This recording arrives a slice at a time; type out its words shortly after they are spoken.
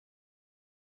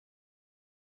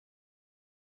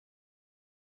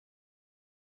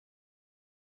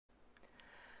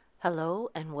Hello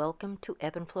and welcome to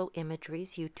Ebb and Flow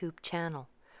Imagery's YouTube channel.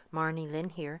 Marni Lynn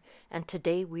here, and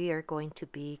today we are going to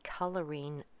be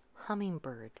coloring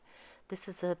Hummingbird. This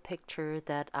is a picture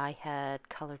that I had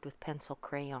colored with pencil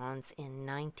crayons in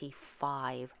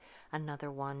 '95,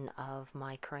 another one of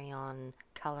my crayon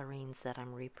colorings that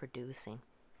I'm reproducing.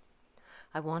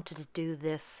 I wanted to do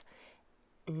this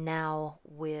now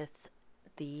with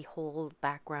the whole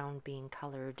background being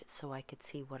colored so I could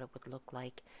see what it would look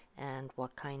like and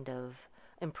what kind of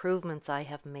improvements I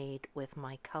have made with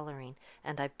my coloring,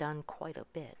 and I've done quite a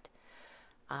bit.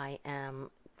 I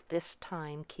am this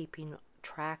time keeping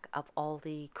track of all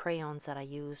the crayons that I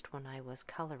used when I was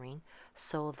coloring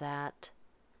so that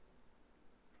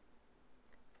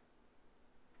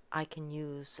I can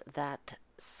use that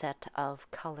set of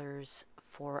colors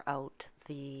throughout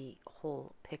the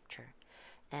whole picture.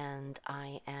 And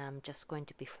I am just going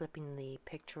to be flipping the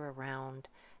picture around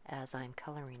as I'm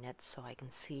coloring it so I can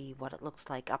see what it looks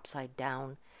like upside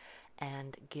down,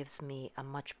 and gives me a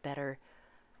much better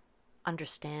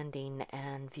understanding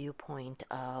and viewpoint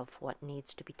of what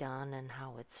needs to be done and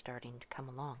how it's starting to come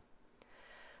along.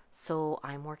 So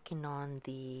I'm working on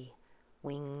the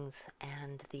wings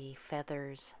and the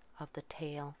feathers of the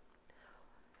tail.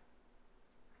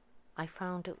 I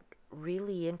found it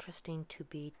really interesting to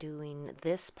be doing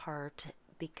this part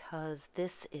because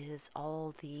this is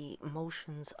all the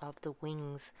motions of the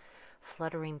wings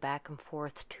fluttering back and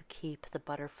forth to keep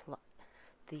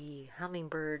the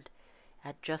hummingbird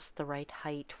at just the right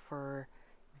height for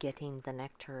getting the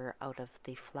nectar out of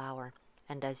the flower.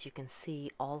 And as you can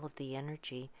see, all of the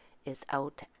energy is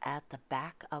out at the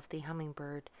back of the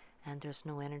hummingbird, and there's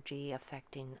no energy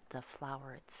affecting the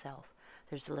flower itself.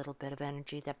 There's a little bit of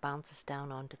energy that bounces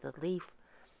down onto the leaf,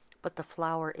 but the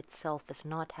flower itself is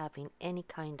not having any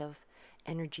kind of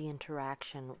energy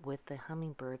interaction with the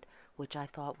hummingbird, which I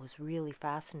thought was really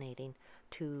fascinating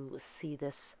to see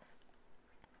this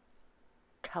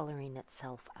coloring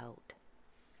itself out.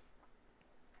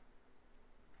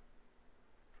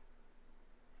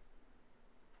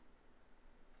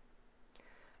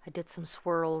 I did some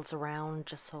swirls around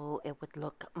just so it would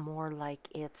look more like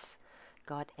it's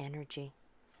got energy.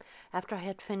 After I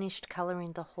had finished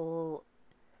coloring the whole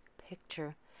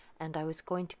picture, and I was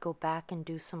going to go back and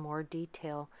do some more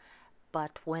detail,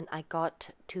 but when I got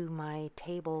to my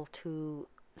table to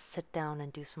sit down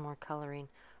and do some more coloring,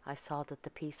 I saw that the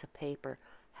piece of paper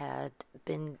had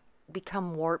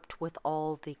become warped with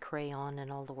all the crayon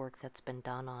and all the work that's been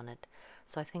done on it.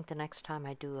 So I think the next time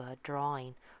I do a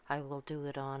drawing, I will do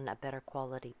it on a better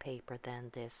quality paper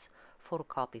than this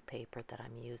photocopy paper that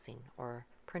I'm using, or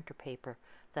printer paper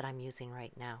that I'm using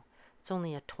right now. It's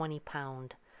only a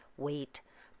 20-pound weight,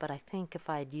 but I think if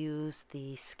I'd used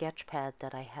the sketch pad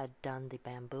that I had done the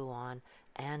bamboo on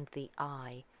and the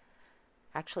eye,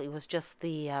 actually it was just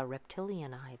the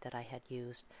reptilian eye that I had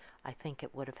used, I think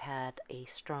it would have had a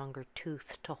stronger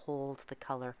tooth to hold the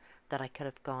color, that I could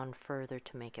have gone further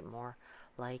to make it more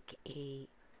like a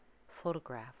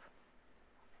photograph.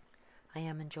 I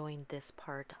am enjoying this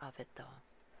part of it though.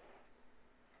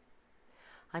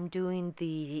 I'm doing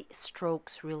the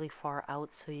strokes really far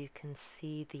out so you can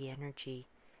see the energy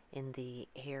in the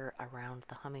air around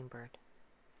the hummingbird.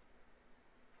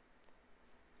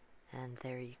 And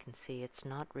there you can see it's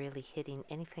not really hitting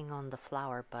anything on the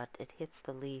flower, but it hits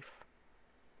the leaf,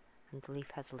 and the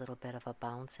leaf has a little bit of a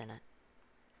bounce in it.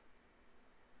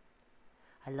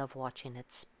 I love watching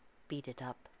it speed it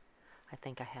up. I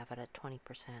think I have it at 20%.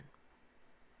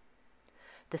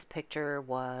 This picture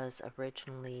was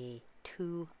originally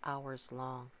 2 hours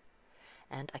long,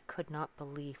 and I could not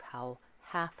believe how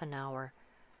half an hour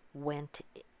went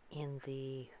in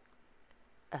a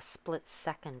split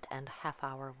second, and a half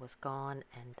hour was gone,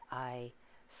 and I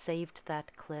saved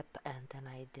that clip, and then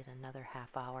I did another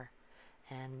half hour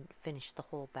and finished the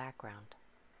whole background.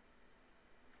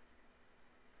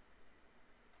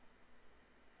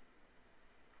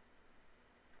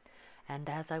 And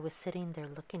as I was sitting there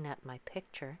looking at my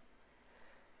picture,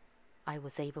 I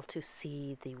was able to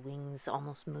see the wings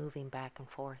almost moving back and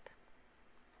forth.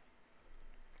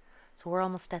 So we're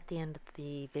almost at the end of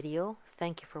the video.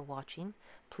 Thank you for watching.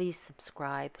 Please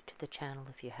subscribe to the channel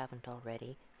if you haven't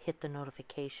already. Hit the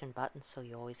notification button so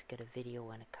you always get a video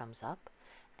when it comes up.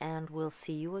 And we'll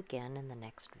see you again in the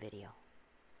next video.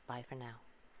 Bye for now.